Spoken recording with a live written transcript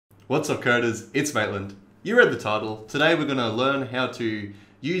What's up coders, it's Maitland. You read the title. Today we're going to learn how to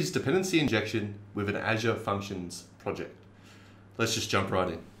use dependency injection with an Azure Functions project. Let's just jump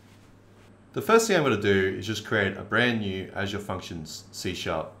right in. The first thing I'm going to do is just create a brand new Azure Functions C#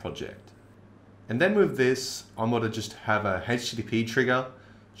 project. And then with this, I'm going to just have a HTTP trigger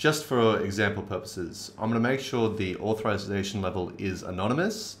just for example purposes. I'm going to make sure the authorization level is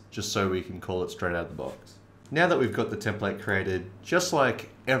anonymous, just so we can call it straight out of the box. Now that we've got the template created, just like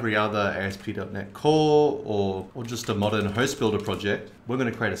every other ASP.NET Core or just a modern host builder project, we're going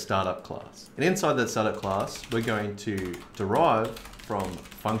to create a startup class. And inside that startup class, we're going to derive from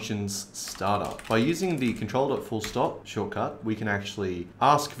functions startup. By using the control.fullstop shortcut, we can actually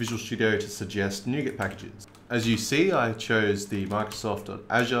ask Visual Studio to suggest NuGet packages. As you see, I chose the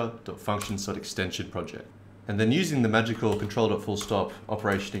Microsoft.azure.functions.extension project. And then using the magical control.fullstop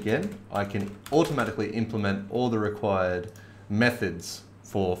operation again, I can automatically implement all the required methods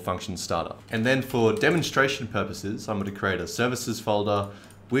for function startup. And then for demonstration purposes, I'm going to create a services folder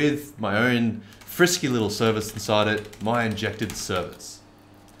with my own frisky little service inside it, my injected service.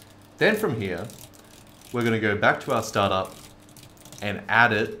 Then from here, we're going to go back to our startup and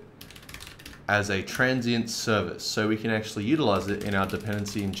add it as a transient service so we can actually utilize it in our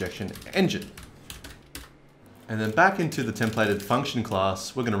dependency injection engine. And then back into the templated function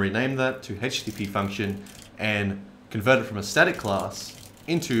class, we're going to rename that to HTTP function and convert it from a static class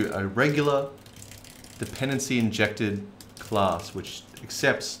into a regular dependency injected class, which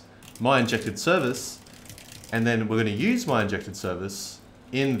accepts my injected service. And then we're going to use my injected service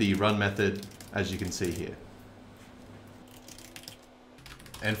in the run method, as you can see here.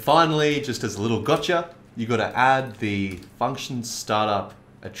 And finally, just as a little gotcha, you got to add the function startup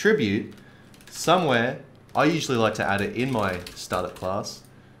attribute somewhere. I usually like to add it in my startup class,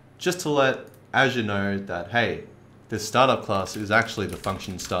 just to let Azure know that, hey, this startup class is actually the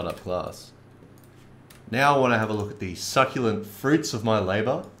function startup class. Now I want to have a look at the succulent fruits of my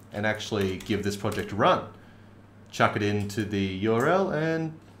labor and actually give this project a run. Chuck it into the URL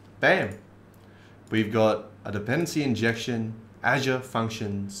and bam. We've got a dependency injection Azure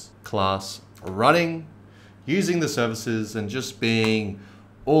Functions class running, using the services and just being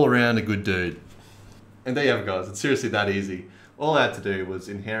all around a good dude. And there you have it, guys. It's seriously that easy. All I had to do was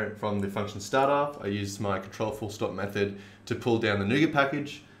inherit from the function startup. I used my control full stop method to pull down the NuGet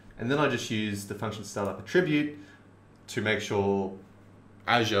package. And then I just used the function startup attribute to make sure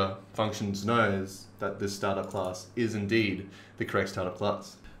Azure Functions knows that this startup class is indeed the correct startup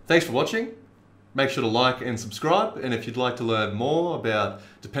class. Thanks for watching. Make sure to like and subscribe. And if you'd like to learn more about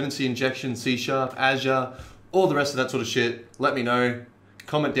dependency injection, C#, Azure, all the rest of that sort of shit, let me know.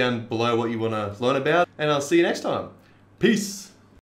 Comment down below what you want to learn about, and I'll see you next time. Peace.